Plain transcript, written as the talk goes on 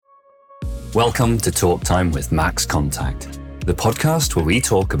Welcome to Talk Time with Max Contact, the podcast where we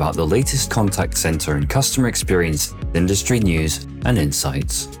talk about the latest contact center and customer experience, industry news, and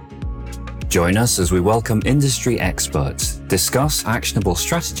insights. Join us as we welcome industry experts, discuss actionable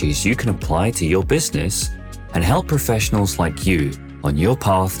strategies you can apply to your business, and help professionals like you on your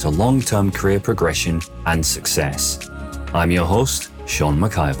path to long-term career progression and success. I'm your host, Sean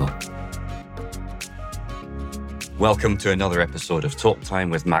McIver. Welcome to another episode of Talk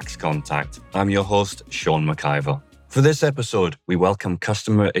Time with Max Contact. I'm your host, Sean McIver. For this episode, we welcome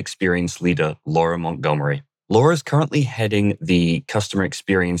customer experience leader Laura Montgomerie. Laura is currently heading the customer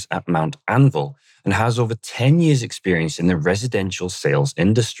experience at Mount Anvil and has over 10 years experience in the residential sales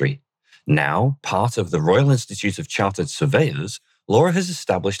industry. Now, part of the Royal Institute of Chartered Surveyors, Laura has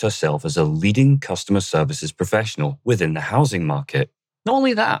established herself as a leading customer services professional within the housing market. Not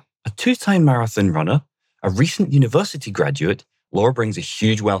only that, a two-time marathon runner, a recent university graduate, Laura brings a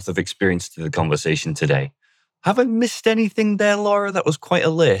huge wealth of experience to the conversation today. Have I missed anything there, Laura? That was quite a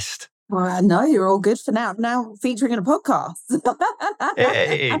list. Well, no, you're all good for now. Now featuring in a podcast.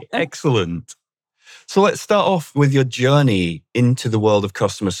 Hey, excellent. So let's start off with your journey into the world of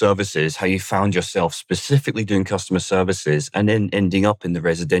customer services, how you found yourself specifically doing customer services and then ending up in the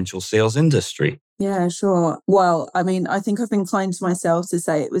residential sales industry. Yeah, sure. Well, I mean, I think I've been kind to myself to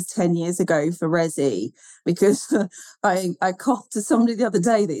say it was 10 years ago for Resi because I coughed to somebody the other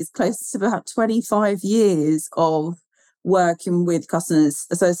day that is close to about 25 years of working with customers.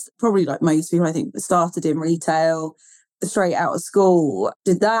 So it's probably like most people, I think, started in retail straight out of school,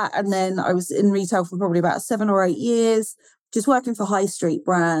 did that. And then I was in retail for probably about 7 or 8 years, just working for high street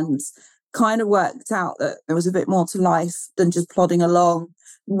brands, kind of worked out that there was a bit more to life than just plodding along.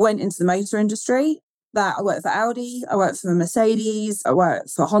 Went into the motor industry. That I worked for Audi, I worked for Mercedes, I worked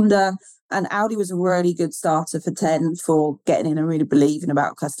for Honda, and Audi was a really good starter for 10 for getting in and really believing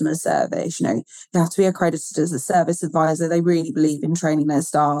about customer service. You know, you have to be accredited as a service advisor. They really believe in training their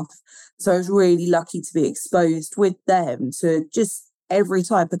staff. So I was really lucky to be exposed with them to just every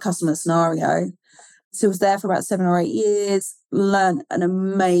type of customer scenario. So I was there for about 7 or 8 years, learned an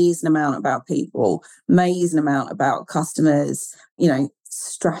amazing amount about people, amazing amount about customers, you know,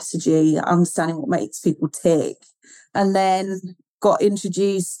 strategy, understanding what makes people tick. And then got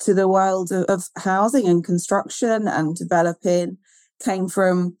introduced to the world of housing and construction and developing. Came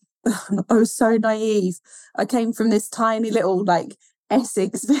from, I was so naive. I came from this tiny little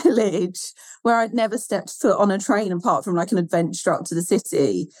Essex village where I'd never stepped foot on a train apart from like an adventure up to the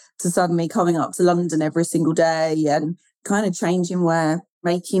city to suddenly coming up to London every single day and kind of changing where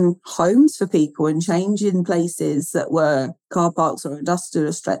making homes for people and changing places that were car parks or industrial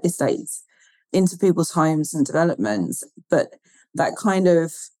estates into people's homes and developments. But that kind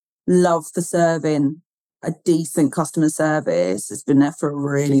of love for serving a decent customer service has been there for a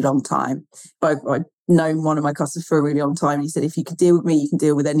really long time. I've known one of my customers for a really long time. He said, if you could deal with me, you can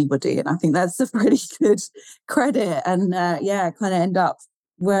deal with anybody. And I think that's a pretty good credit. And kind of end up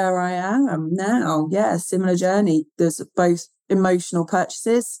where I am now. Yeah, similar journey. There's both emotional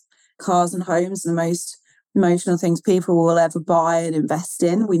purchases, cars and homes, the most emotional things people will ever buy and invest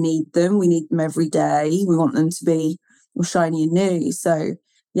in. We need them. We need them every day. We want them to be all shiny and new. So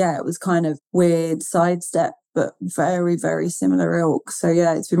yeah, it was kind of weird sidestep, but very, very similar ilk. So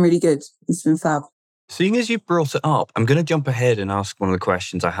yeah, it's been really good. It's been fab. Seeing as you brought it up, I'm going to jump ahead and ask one of the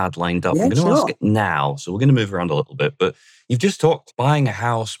questions I had lined up. Yeah, I'm going to sure. ask it now. So we're going to move around a little bit, but you've just talked buying a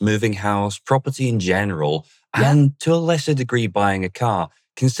house, moving house, property in general, and to a lesser degree, buying a car,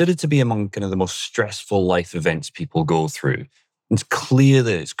 considered to be among kind of the most stressful life events people go through. It's clear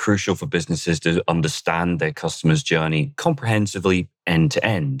that it's crucial for businesses to understand their customers' journey comprehensively end to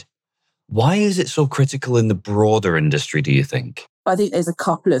end. Why is it so critical in the broader industry, do you think? I think there's a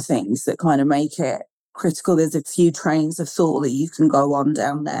couple of things that kind of make it critical. There's a few trains of thought that you can go on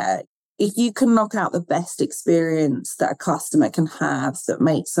down there. If you can knock out the best experience that a customer can have that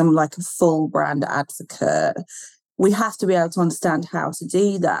makes them like a full brand advocate, we have to be able to understand how to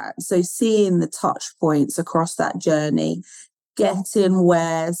do that. So seeing the touch points across that journey, getting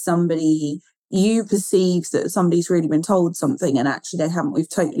where you perceive that somebody's really been told something and actually they haven't, we've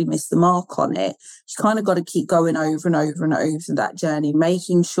totally missed the mark on it. You kind of got to keep going over and over and over that journey,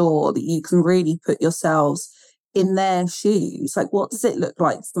 making sure that you can really put yourselves in their shoes. Like, what does it look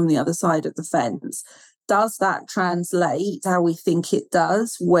like from the other side of the fence? Does that translate how we think it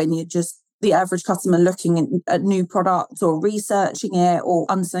does when you're just the average customer looking at new products or researching it or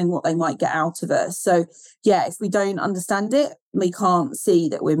understanding what they might get out of us? So yeah, if we don't understand it, we can't see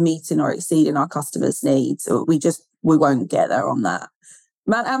that we're meeting or exceeding our customers' needs. Or we won't get there on that.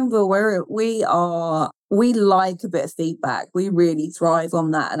 Mount Anvil, we are we like a bit of feedback. We really thrive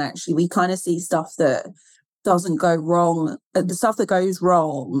on that. And actually, we kind of see stuff that doesn't go wrong, the stuff that goes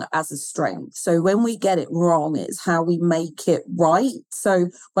wrong as a strength. So when we get it wrong, it's how we make it right. So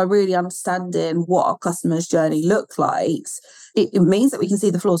by really understanding what our customer's journey looks like, it means that we can see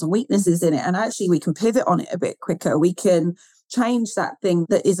the flaws and weaknesses in it. And actually we can pivot on it a bit quicker. We can change that thing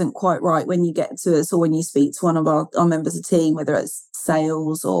that isn't quite right when you get to us or when you speak to one of our members of the team, whether it's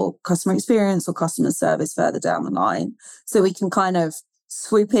sales or customer experience or customer service further down the line. So we can kind of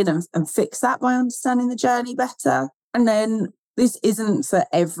swoop in and fix that by understanding the journey better. And then this isn't for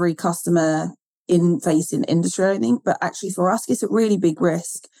every customer in facing industry, I think, but actually for us, it's a really big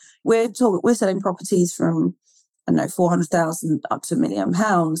risk. We're selling properties from, I don't know, 400,000 up to £1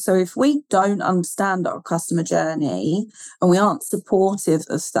 million. So if we don't understand our customer journey and we aren't supportive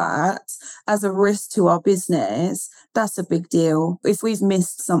of that as a risk to our business, that's a big deal. If we've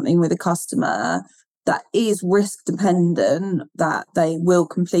missed something with a customer that is risk dependent, that they will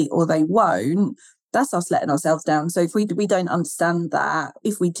complete or they won't, that's us letting ourselves down. So if we don't understand that,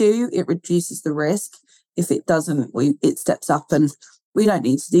 if we do, it reduces the risk. If it doesn't, it steps up, and we don't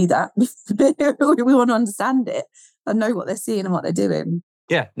need to do that. We want to understand it and know what they're seeing and what they're doing.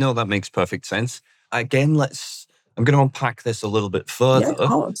 Yeah, no, that makes perfect sense. Again, I'm going to unpack this a little bit further.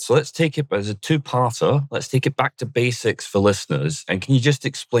 Yeah, so let's take it as a two-parter. Let's take it back to basics for listeners. And can you just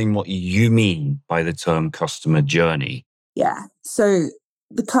explain what you mean by the term customer journey? Yeah. So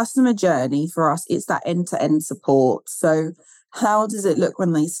the customer journey for us, it's that end-to-end support. So how does it look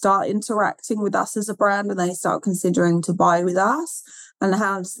when they start interacting with us as a brand and they start considering to buy with us? And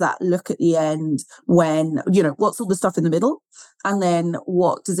how does that look at the end when, what's all the stuff in the middle? And then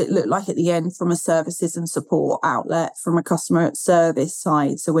what does it look like at the end from a services and support outlet, from a customer service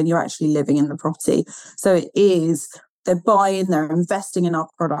side? So when you're actually living in the property. So they're buying, they're investing in our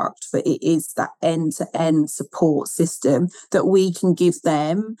product, but it is that end-to-end support system that we can give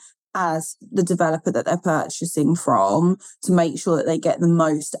them as the developer that they're purchasing from to make sure that they get the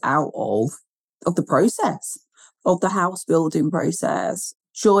most out of the process, of the house building process.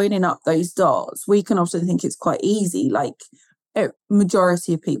 Joining up those dots, we can often think it's quite easy. Like,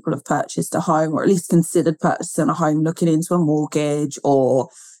 majority of people have purchased a home, or at least considered purchasing a home, looking into a mortgage or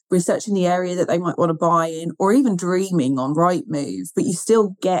researching the area that they might want to buy in, or even dreaming on Rightmove. But you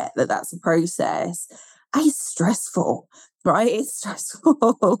still get that that's a process. It's stressful, right? It's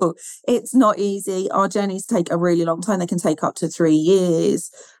stressful. It's not easy. Our journeys take a really long time. They can take up to 3 years.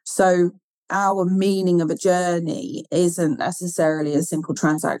 So our meaning of a journey isn't necessarily a simple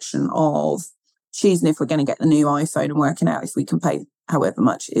transaction of choosing if we're going to get the new iPhone and working out if we can pay however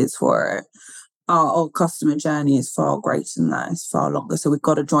much it is for it. Our customer journey is far greater than that. It's far longer. So we've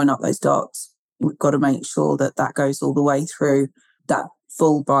got to join up those dots. We've got to make sure that that goes all the way through that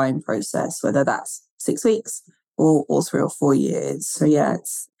full buying process, whether that's 6 weeks or 3 or 4 years. So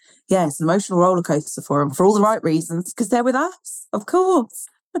it's an emotional roller coaster for them for all the right reasons, because they're with us, of course.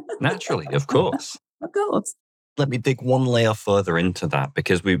 Naturally, of course. Of course. Let me dig one layer further into that,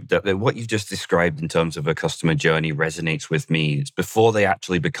 because what you've just described in terms of a customer journey resonates with me. It's before they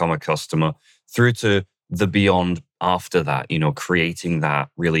actually become a customer through to the beyond after that, creating that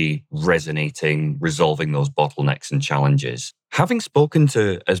really resonating, resolving those bottlenecks and challenges. Having spoken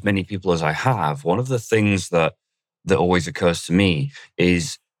to as many people as I have, one of the things that always occurs to me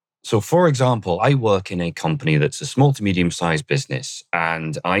is, so for example, I work in a company that's a small to medium-sized business,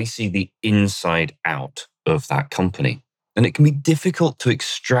 and I see the inside out of that company. And it can be difficult to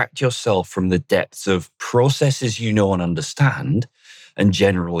extract yourself from the depths of processes you know and understand, and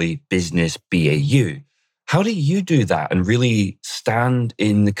generally business BAU. How do you do that and really stand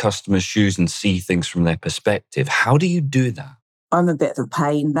in the customer's shoes and see things from their perspective? How do you do that? I'm a bit of a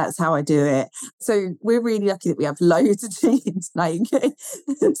pain. That's how I do it. So we're really lucky that we have loads of teams. Like,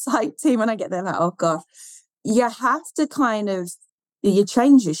 it's like team, when I get there, like, oh gosh, you have to you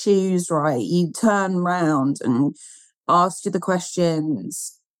change your shoes, right? You turn around and ask you the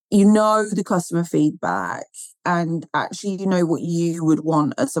questions. The customer feedback, and actually, what you would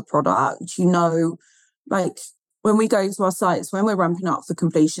want as a product. Like when we go to our sites, when we're ramping up for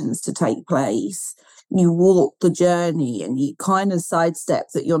completions to take place, you walk the journey and you kind of sidestep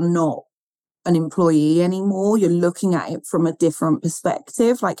that you're not an employee anymore. You're looking at it from a different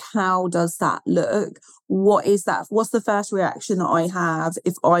perspective. Like, how does that look? What is that? What's the first reaction that I have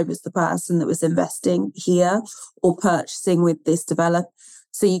if I was the person that was investing here or purchasing with this developer?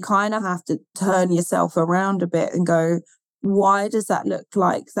 So you kind of have to turn yourself around a bit and go, why does that look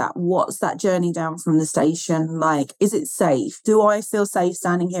like that? What's that journey down from the station like? Is it safe? Do I feel safe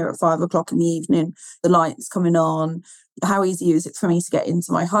standing here at 5 o'clock in the evening? The lights coming on, how easy is it for me to get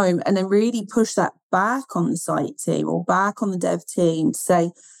into my home? And then really push that back on the site team or back on the dev team to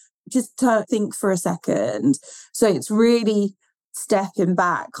say, just to think for a second. So it's really stepping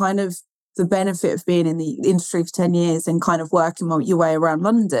back, kind of the benefit of being in the industry for 10 years and kind of working your way around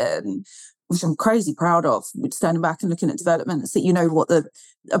London, which I'm crazy proud of, standing back and looking at developments that you know what the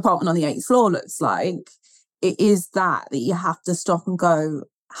apartment on the 8th floor looks like. It is that you have to stop and go,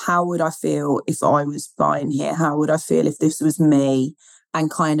 how would I feel if I was buying here? How would I feel if this was me?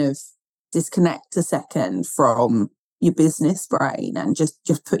 And kind of disconnect a second from your business brain and just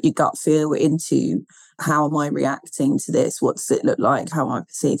put your gut feel into, how am I reacting to this? What does it look like? How am I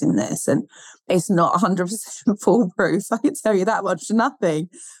perceiving this? And it's not 100% foolproof. I can tell you that much for nothing.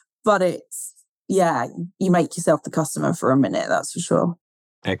 But it's, yeah, you make yourself the customer for a minute, that's for sure.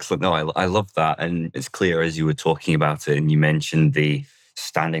 Excellent. No, I love that. And it's clear as you were talking about it, and you mentioned the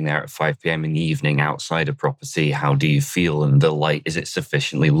standing there at 5 p.m. in the evening outside a property, how do you feel? And the light, is it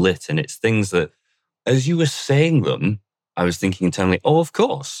sufficiently lit? And it's things that, as you were saying them, I was thinking internally, oh, of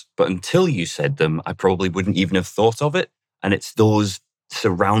course. But until you said them, I probably wouldn't even have thought of it. And it's those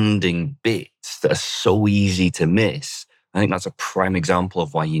surrounding bits that are so easy to miss. I think that's a prime example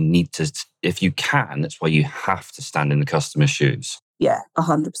of why you need to, if you can, that's why you have to stand in the customer's shoes. Yeah,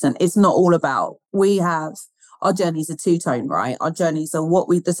 100%. It's not all about, our journeys are two-tone, right? Our journeys are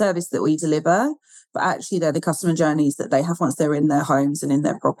the service that we deliver, but actually they're the customer journeys that they have once they're in their homes and in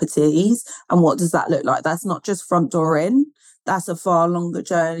their properties. And what does that look like? That's not just front door in. That's a far longer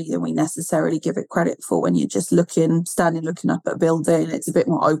journey than we necessarily give it credit for when you're just standing looking up at a building. It's a bit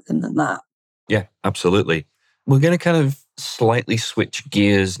more open than that. Yeah, absolutely. We're going to kind of slightly switch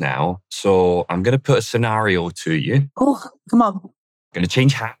gears now. So I'm going to put a scenario to you. Oh, come on. Going to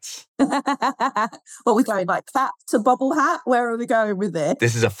change hats. What are we going, like cap to bubble hat? Where are we going with this?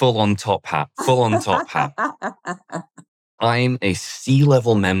 This is a full-on top hat. Full-on top hat. I'm a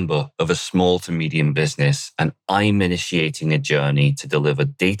C-level member of a small to medium business, and I'm initiating a journey to deliver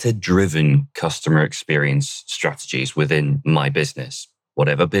data-driven customer experience strategies within my business,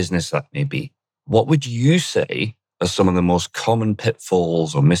 whatever business that may be. What would you say are some of the most common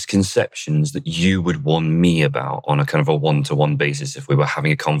pitfalls or misconceptions that you would warn me about on a kind of a one-to-one basis if we were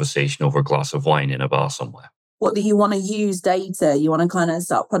having a conversation over a glass of wine in a bar somewhere? What, do you want to use data? You want to kind of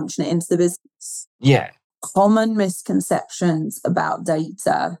start punching it into the business? Yeah. Common misconceptions about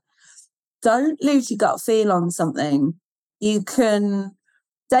data. Don't lose your gut feel on something. Data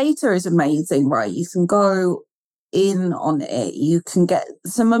is amazing, right? You can go in on it. You can get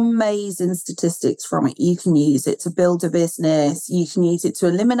some amazing statistics from it. You can use it to build a business. You can use it to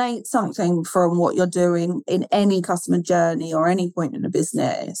eliminate something from what you're doing in any customer journey or any point in a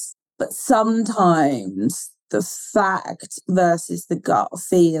business. But sometimes the fact versus the gut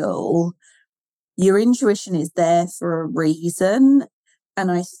feel, your intuition is there for a reason.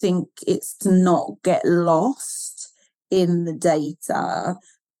 And I think it's to not get lost in the data.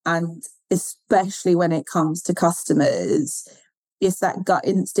 And especially when it comes to customers, if that gut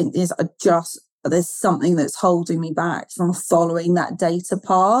instinct is there's something that's holding me back from following that data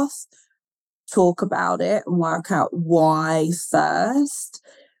path, talk about it and work out why first,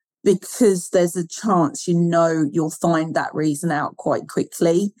 because there's a chance you'll find that reason out quite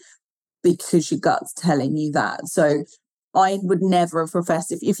quickly because your gut's telling you that. So I would never have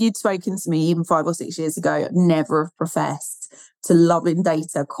professed, if you'd spoken to me even 5 or 6 years ago, I'd never have professed to loving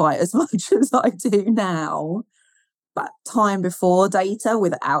data quite as much as I do now. But time before data,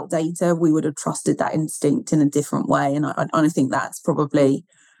 without data, we would have trusted that instinct in a different way. And I think that's probably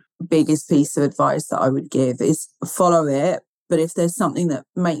the biggest piece of advice that I would give is follow it. But if there's something that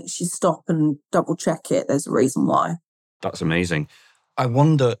makes you stop and double check it, there's a reason why. That's amazing. I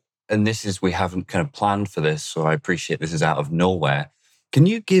wonder, and we haven't kind of planned for this, so I appreciate this is out of nowhere. Can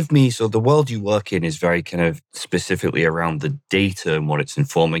you give me, so the world you work in is very kind of specifically around the data and what it's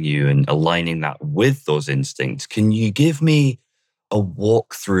informing you and aligning that with those instincts. Can you give me a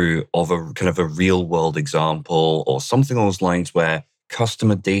walkthrough of a kind of a real world example or something along those lines where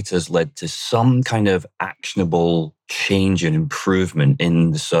customer data has led to some kind of actionable change and improvement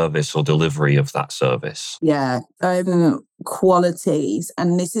in the service or delivery of that service? Yeah, qualities.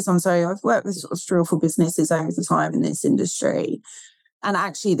 And I've worked with sort of 3 or 4 businesses over the time in this industry. And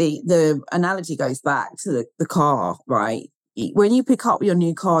actually the analogy goes back to the car, right? When you pick up your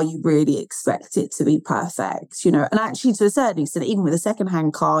new car, you really expect it to be perfect, and actually to a certain extent, even with a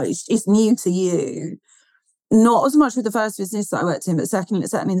secondhand car, it's new to you. Not as much with the first business that I worked in, but certainly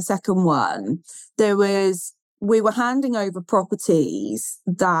the second one, we were handing over properties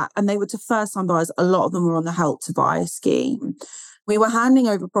and they were to first time buyers. A lot of them were on the Help to Buy scheme. We were handing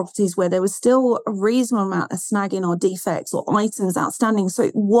over properties where there was still a reasonable amount of snagging or defects or items outstanding. So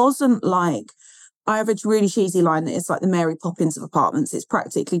it wasn't like, I have a really cheesy line that it's like the Mary Poppins of apartments. It's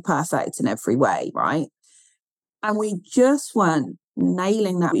practically perfect in every way, right? And we just weren't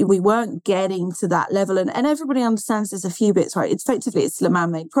nailing that. We weren't getting to that level. And everybody understands there's a few bits, right? It's effectively, it's a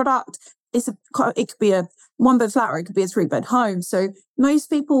man-made product. It could be a one-bed flat or it could be a three-bed home. So most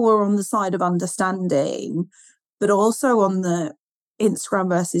people were on the side of understanding, but also on the Instagram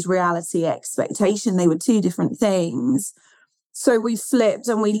versus reality expectation. They were two different things. So we flipped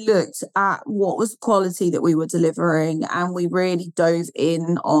and we looked at what was the quality that we were delivering, and we really dove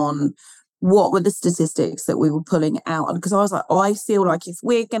in on what were the statistics that we were pulling out. Because I was like, I feel like if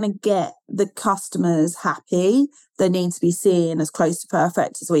we're going to get the customers happy, they need to be seen as close to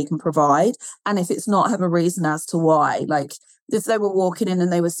perfect as we can provide. And if it's not, have a reason as to why. Like if they were walking in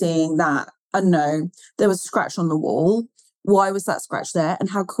and they were seeing that, I don't know, there was a scratch on the wall. Why was that scratch there? And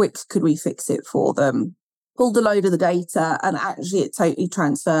how quick could we fix it for them? Pulled a load of the data, and actually it totally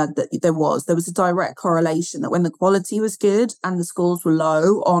transferred that there was a direct correlation that when the quality was good and the scores were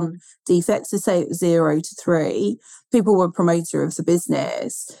low on defects, to say it was 0 to 3, people were promoter of the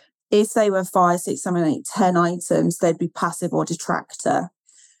business. If they were 5, 6, 7, 8, 10 items, they'd be passive or detractor.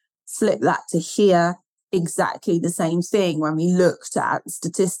 Flip that to here, exactly the same thing. When we looked at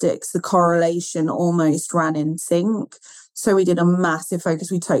statistics, the correlation almost ran in sync. So we did a massive focus.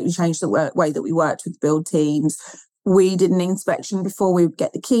 We totally changed the way that we worked with build teams. We did an inspection before we would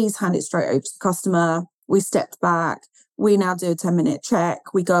get the keys, hand it straight over to the customer. We stepped back. We now do a 10-minute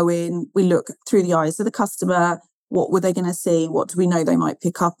check. We go in, we look through the eyes of the customer. What were they going to see? What do we know they might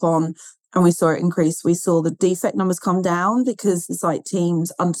pick up on? And we saw it increase. We saw the defect numbers come down because the site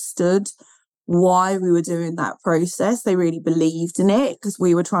teams understood why we were doing that process. They really believed in it because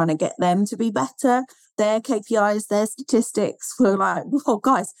we were trying to get them to be better. Their KPIs, their statistics were like, oh,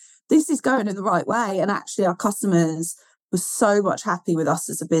 guys, this is going in the right way. And actually our customers were so much happy with us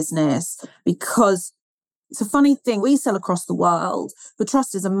as a business because it's a funny thing. We sell across the world, but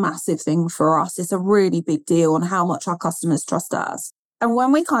trust is a massive thing for us. It's a really big deal on how much our customers trust us. And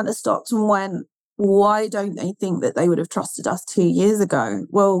when we kind of stopped and went, why don't they think that they would have trusted us 2 years ago?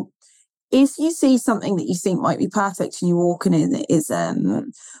 Well, if you see something that you think might be perfect and you're walking in, it is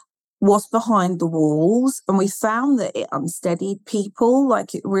what's behind the walls. And we found that it unsteadied people.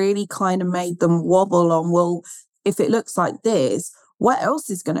 Like it really kind of made them wobble on, well, if it looks like this, what else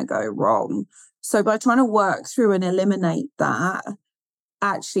is going to go wrong? So by trying to work through and eliminate that,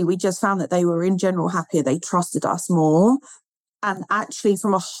 actually, we just found that they were in general happier. They trusted us more. And actually,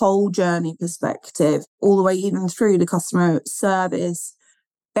 from a whole journey perspective, all the way even through the customer service,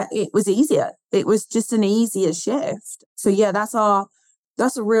 it was easier. It was just an easier shift. So yeah, that's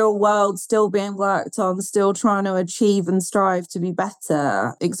a real world still being worked on, still trying to achieve and strive to be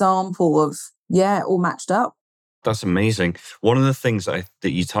better example of, all matched up. That's amazing. One of the things that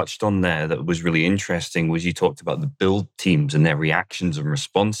you touched on there that was really interesting was you talked about the build teams and their reactions and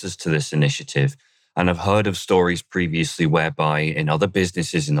responses to this initiative. And I've heard of stories previously whereby in other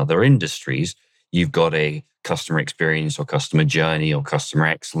businesses, in other industries, you've got a customer experience or customer journey or customer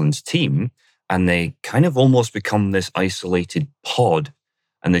excellence team, and they kind of almost become this isolated pod.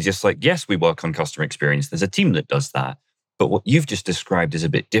 And they're just like, yes, we work on customer experience. There's a team that does that. But what you've just described is a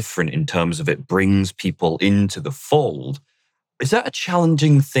bit different in terms of it brings people into the fold. Is that a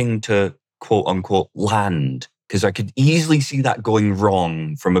challenging thing to quote unquote land? Because I could easily see that going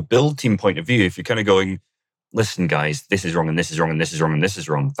wrong from a build team point of view. If you're kind of going, listen, guys, this is wrong and this is wrong and this is wrong and this is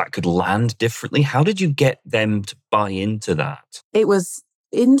wrong, that could land differently. How did you get them to buy into that? It was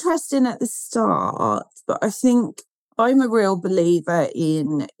interesting at the start, but I think I'm a real believer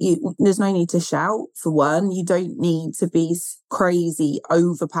in there's no need to shout for one. You don't need to be crazy,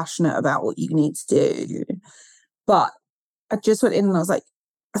 over passionate about what you need to do. But I just went in and I was like,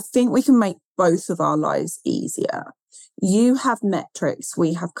 I think we can make both of our lives easier. You have metrics,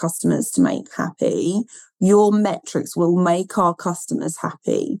 we have customers to make happy. Your metrics will make our customers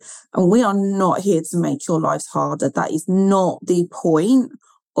happy. And we are not here to make your lives harder. That is not the point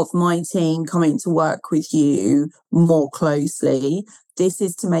of my team coming to work with you more closely. This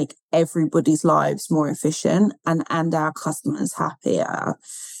is to make everybody's lives more efficient and our customers happier.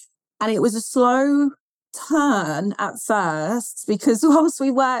 And it was a slow turn at first because whilst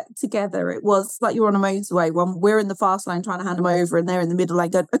we worked together, it was like you're on a motorway when we're in the fast lane trying to hand them over and they're in the middle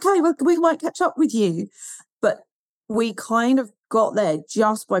like, okay, well, we might catch up with you. But we kind of got there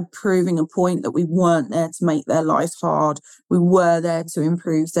just by proving a point that we weren't there to make their life hard. We were there to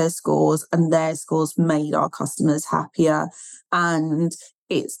improve their scores, and their scores made our customers happier. And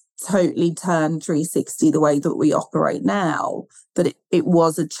it's totally turned 360 the way that we operate now. But it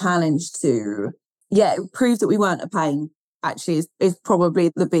was a challenge to, it proved that we weren't a pain, actually, is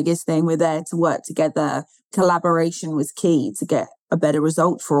probably the biggest thing. We're there to work together. Collaboration was key to get a better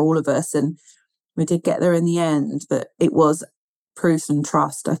result for all of us. And we did get there in the end, but it was proof and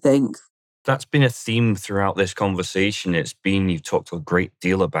trust, I think. That's been a theme throughout this conversation. You've talked a great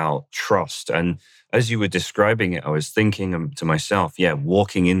deal about trust. And as you were describing it, I was thinking to myself,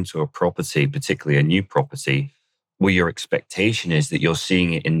 walking into a property, particularly a new property, where your expectation is that you're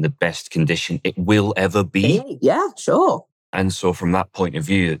seeing it in the best condition it will ever be. Yeah, sure. And so from that point of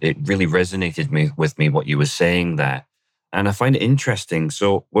view, it really resonated with me what you were saying there. And I find it interesting.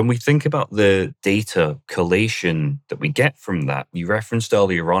 So when we think about the data collation that we get from that, you referenced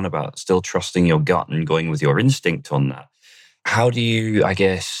earlier on about still trusting your gut and going with your instinct on that. How do you, I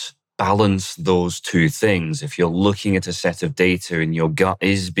guess, balance those two things? If you're looking at a set of data and your gut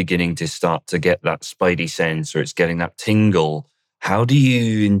is beginning to start to get that spidey sense or it's getting that tingle, how do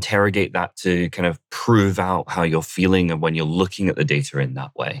you interrogate that to kind of prove out how you're feeling and when you're looking at the data in that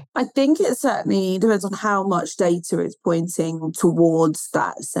way? I think it certainly depends on how much data is pointing towards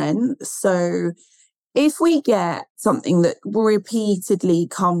that sense. So if we get something that repeatedly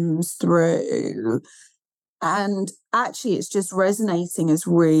comes through and actually it's just resonating as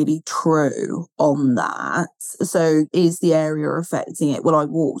really true on that. So is the area affecting it? Well, I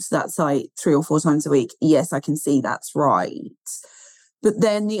walk to that site 3 or 4 times a week. Yes, I can see that's right. But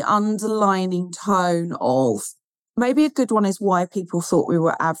then the underlining tone of, maybe a good one is why people thought we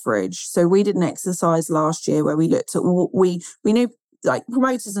were average. So we did an exercise last year where we looked at what we knew, like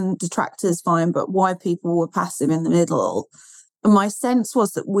promoters and detractors, fine, but why people were passive in the middle. And my sense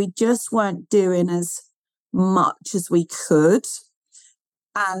was that we just weren't doing as much as we could.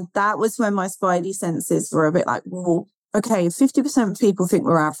 And that was when my spidey senses were a bit like, well, okay, 50% of people think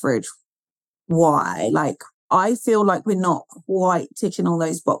we're average. Why? Like, I feel like we're not quite ticking all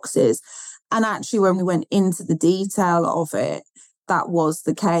those boxes. And actually, when we went into the detail of it, that was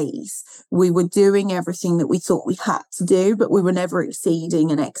the case. We were doing everything that we thought we had to do, but we were never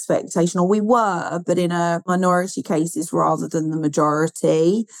exceeding an expectation, or we were, but in a minority cases rather than the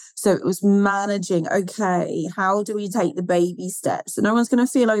majority. So it was managing, okay, how do we take the baby steps? So no one's going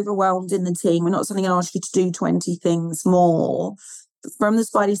to feel overwhelmed in the team. We're not suddenly going to ask you to do 20 things more. From the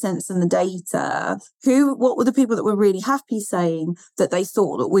spidey sense and the data, what were the people that were really happy saying that they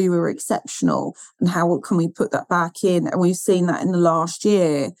thought that we were exceptional, and how can we put that back in? And we've seen that in the last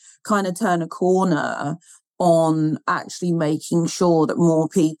year kind of turn a corner on actually making sure that more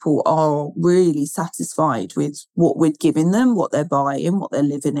people are really satisfied with what we're giving them, what they're buying, what they're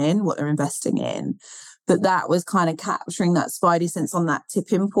living in, what they're investing in. But that was kind of capturing that spidey sense on that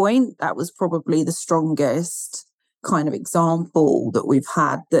tipping point. That was probably the strongest kind of example that we've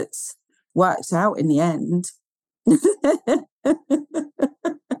had that's worked out in the end.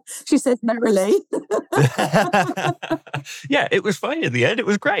 She said merrily. Yeah, it was fine in the end. It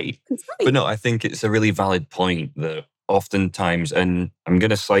was great. But no, I think it's a really valid point that oftentimes, and I'm going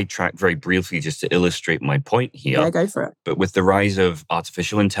to sidetrack very briefly just to illustrate my point here. Yeah, go for it. But with the rise of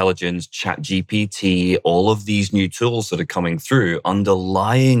artificial intelligence, ChatGPT, all of these new tools that are coming through,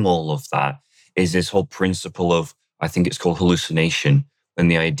 underlying all of that is this whole principle of, I think it's called hallucination,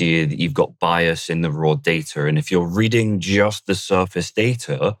 and the idea that you've got bias in the raw data. And if you're reading just the surface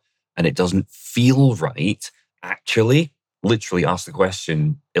data and it doesn't feel right, actually, literally ask the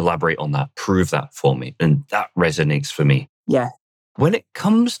question, elaborate on that, prove that for me. And that resonates for me. Yeah. When it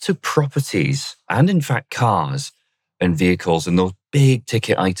comes to properties and in fact cars and vehicles and those big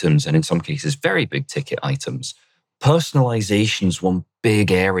ticket items, and in some cases very big ticket items, personalization is one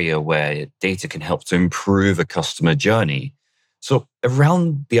big area where data can help to improve a customer journey. So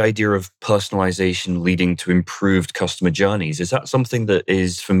around the idea of personalization leading to improved customer journeys, is that something that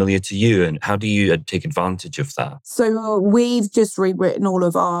is familiar to you? And how do you take advantage of that? So we've just rewritten all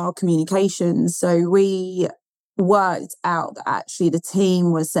of our communications. So we worked out that actually the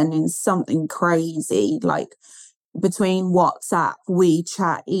team was sending something crazy, like between WhatsApp,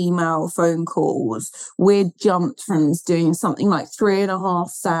 WeChat, email, phone calls. We jumped from doing something like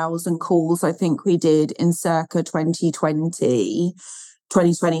 3,500 calls, I think we did in circa 2020,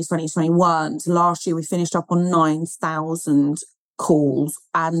 2021. To last year, we finished up on 9,000 calls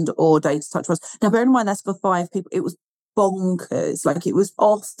and or data touch points. Now, bear in mind, that's for 5 people. It was bonkers. Like, it was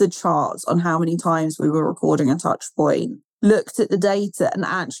off the charts on how many times we were recording a touch point. Looked at the data and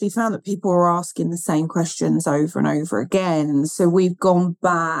actually found that people were asking the same questions over and over again. So we've gone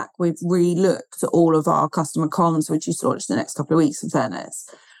back, we've re-looked at all of our customer comms, which is launched in the next couple of weeks, in fairness,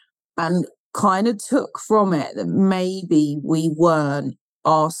 and kind of took from it that maybe we weren't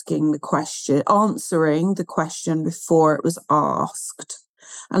answering the question before it was asked.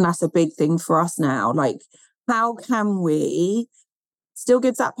 And that's a big thing for us now. Like, how can we still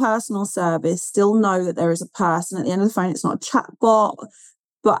give that personal service, still know that there is a person at the end of the phone, it's not a chat bot,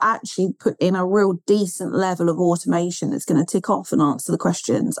 but actually put in a real decent level of automation that's going to tick off and answer the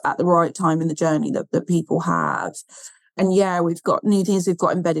questions at the right time in the journey that people have. And yeah, we've got new things. We've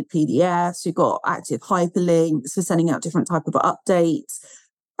got embedded PDFs. We've got active hyperlinks for sending out different type of updates.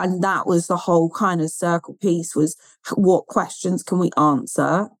 And that was the whole kind of circle piece, was what questions can we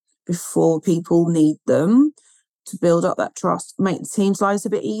answer before people need them to build up that trust, make the team's lives a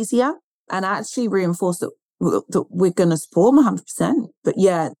bit easier, and actually reinforce that we're going to support them 100%. But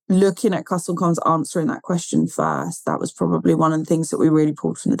yeah, looking at customer comms, answering that question first, that was probably one of the things that we really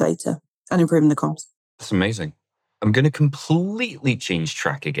pulled from the data and improving the comms. That's amazing. I'm going to completely change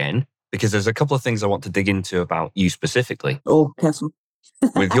track again, because there's a couple of things I want to dig into about you specifically. Oh, careful.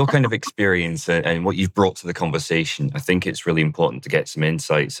 With your kind of experience and what you've brought to the conversation, I think it's really important to get some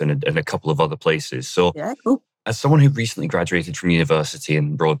insights and a couple of other places. So yeah, cool. As someone who recently graduated from university,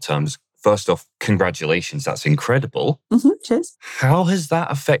 in broad terms, first off, congratulations. That's incredible. Cheers. How has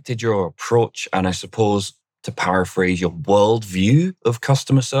that affected your approach and, I suppose, to paraphrase, your worldview of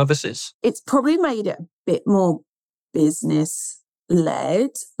customer services? It's probably made it a bit more business-led,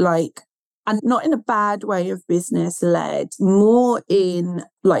 like, and not in a bad way of business-led, more in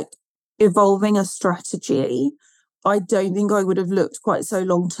like evolving a strategy. I don't think I would have looked quite so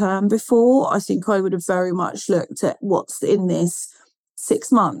long-term before. I think I would have very much looked at what's in this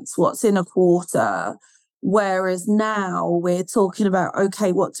 6 months, what's in a quarter. Whereas now we're talking about,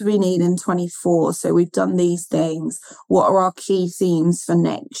 okay, what do we need in 24? So we've done these things. What are our key themes for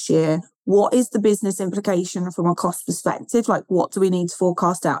next year? What is the business implication from a cost perspective? Like, what do we need to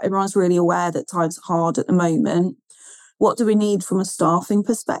forecast out? Everyone's really aware that times are hard at the moment. What do we need from a staffing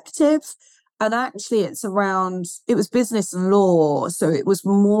perspective? And actually it was business and law. So it was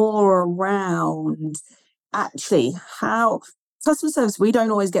more around actually how customer service, we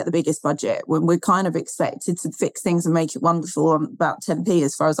don't always get the biggest budget when we're kind of expected to fix things and make it wonderful on about 10p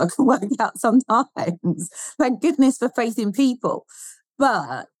as far as I can work out sometimes. Thank goodness for faith in people.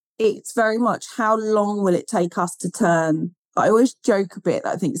 But it's very much, how long will it take us to turn? I always joke a bit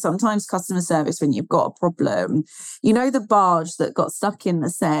that I think sometimes customer service, when you've got a problem, you know, the barge that got stuck in the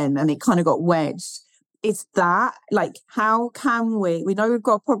Seine and it kind of got wedged. It's that, like, how can we know we've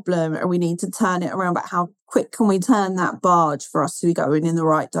got a problem and we need to turn it around, but how quick can we turn that barge for us to be going in the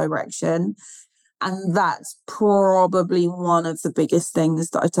right direction? And that's probably one of the biggest things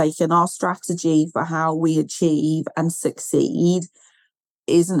that I've taken. Our strategy for how we achieve and succeed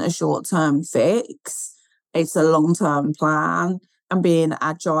isn't a short-term fix. It's a long-term plan. And being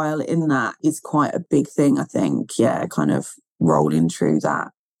agile in that is quite a big thing, I think. Yeah, kind of rolling through that.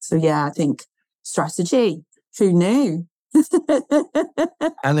 So yeah, I think strategy. Who knew?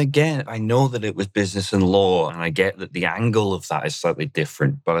 And again, I know that it was business and law, and I get that the angle of that is slightly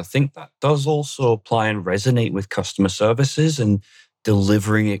different, but I think that does also apply and resonate with customer services and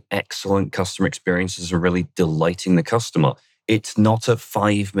delivering excellent customer experiences and really delighting the customer. It's not a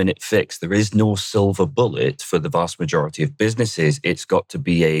 5-minute fix. There is no silver bullet for the vast majority of businesses. It's got to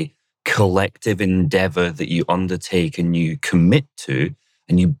be a collective endeavor that you undertake and you commit to,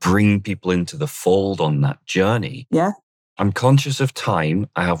 and you bring people into the fold on that journey. Yeah. I'm conscious of time.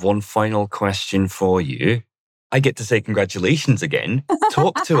 I have one final question for you. I get to say congratulations again.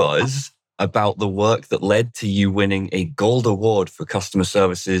 Talk to us about the work that led to you winning a gold award for customer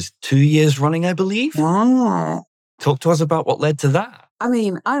services 2 years running, I believe. Yeah. Talk to us about what led to that. I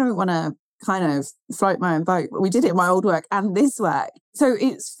mean, I don't want to kind of float my own boat, but we did it in my old work and this work. So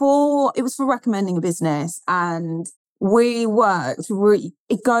it was for recommending a business, and we worked really,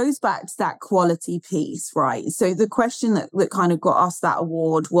 it goes back to that quality piece, right? So the question that kind of got us that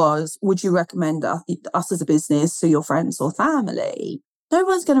award was, would you recommend us as a business to your friends or family? No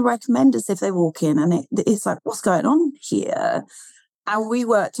one's going to recommend us if they walk in and it's like, what's going on here? And we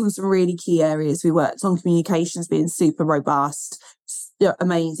worked on some really key areas. We worked on communications being super robust,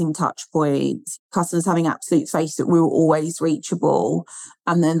 amazing touch points, customers having absolute faith that we were always reachable,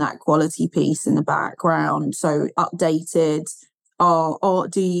 and then that quality piece in the background. So updated, or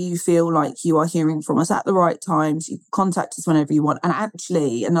do you feel like you are hearing from us at the right times? You can contact us whenever you want. And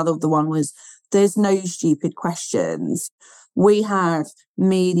actually, another of the one was, there's no stupid questions. We have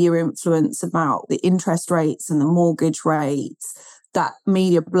media influence about the interest rates and the mortgage rates. That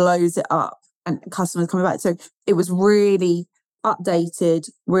media blows it up and customers coming back. So it was really updated,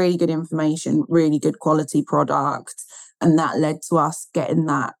 really good information, really good quality product. And that led to us getting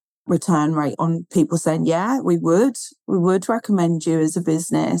that return rate on people saying, yeah, we would recommend you as a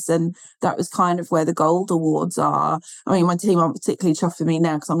business. And that was kind of where the gold awards are. I mean, my team aren't particularly chuffed with me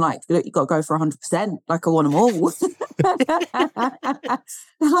now because I'm like, look, you've got to go for 100%. Like, I want them all. They're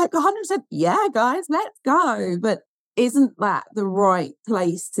like, 100%. Yeah, guys, let's go. But isn't that the right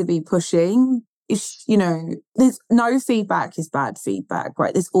place to be pushing? There's no feedback is bad feedback,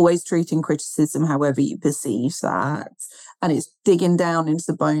 right? There's always truth in criticism, however you perceive that. And it's digging down into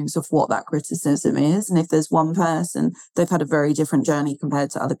the bones of what that criticism is. And if there's one person, they've had a very different journey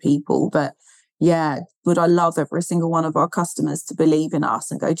compared to other people. But yeah, would I love every single one of our customers to believe in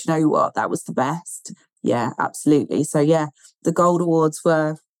us and go, do you know what? That was the best. Yeah, absolutely. So yeah, the gold awards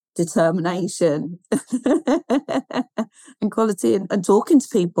were determination and quality and talking to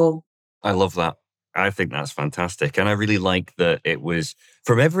people. I love that. I think that's fantastic. And I really like that it was,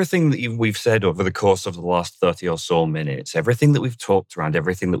 from everything that we've said over the course of the last 30 or so minutes, everything that we've talked around,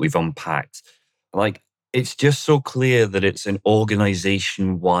 everything that we've unpacked, like, it's just so clear that it's an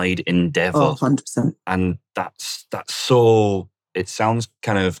organization-wide endeavor. Oh, 100%. And that's so, it sounds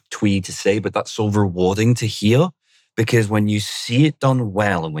kind of twee to say, but that's so rewarding to hear. Because when you see it done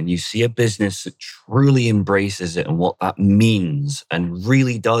well and when you see a business that truly embraces it and what that means and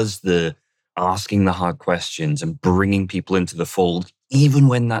really does the asking the hard questions and bringing people into the fold, even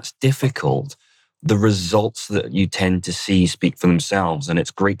when that's difficult, the results that you tend to see speak for themselves. And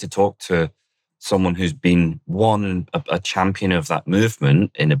it's great to talk to someone who's been, one, a champion of that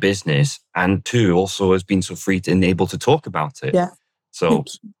movement in a business, and two, also has been so free and able to talk about it. Yeah. So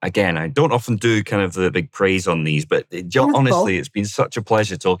again, I don't often do kind of the big praise on these, but honestly, it's been such a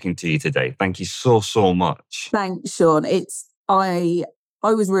pleasure talking to you today. Thank you so, so much. Thanks, Sean. I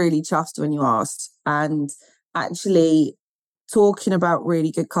was really chuffed when you asked, and actually talking about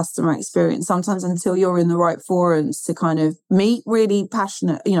really good customer experience, sometimes until you're in the right forums to kind of meet really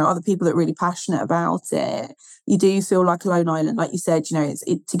passionate, other people that are really passionate about it, you do feel like a lone island. Like you said,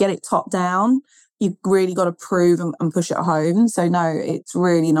 to get it top down, you've really got to prove and push it home. So no, it's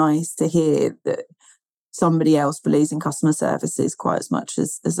really nice to hear that somebody else believes in customer services quite as much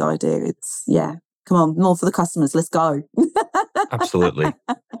as I do. It's, yeah, come on, more for the customers. Let's go. Absolutely.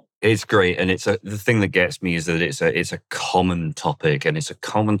 It's great. And the thing that gets me is that it's a common topic, and it's a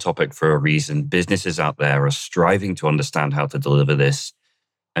common topic for a reason. Businesses out there are striving to understand how to deliver this.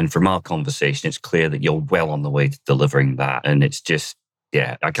 And from our conversation, it's clear that you're well on the way to delivering that. And it's just,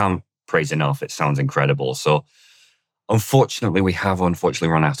 yeah, I can't praise enough. It sounds incredible. So unfortunately, we have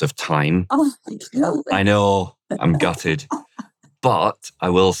run out of time. Oh, no. I know, I'm gutted. But I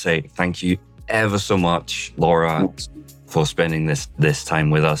will say thank you ever so much, Laura, for spending this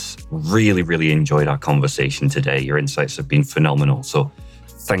time with us. Really, really enjoyed our conversation today. Your insights have been phenomenal. So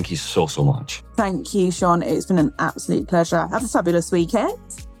thank you so, so much. Thank you, Sean. It's been an absolute pleasure. Have a fabulous weekend.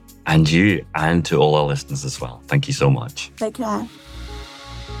 And you, and to all our listeners as well. Thank you so much. Take care.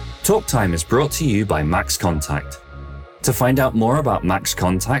 Talk Time is brought to you by Max Contact. To find out more about Max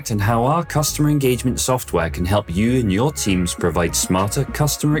Contact and how our customer engagement software can help you and your teams provide smarter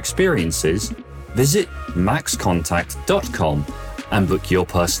customer experiences, visit maxcontact.com and book your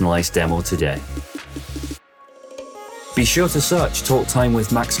personalized demo today. Be sure to search Talk Time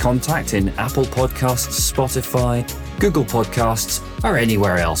with Max Contact in Apple Podcasts, Spotify, Google Podcasts, or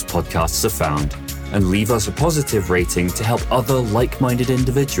anywhere else podcasts are found, and leave us a positive rating to help other like-minded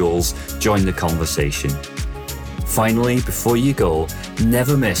individuals join the conversation. Finally, before you go,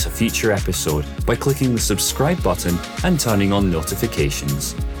 never miss a future episode by clicking the subscribe button and turning on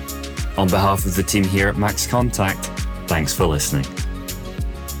notifications. On behalf of the team here at Max Contact, thanks for listening.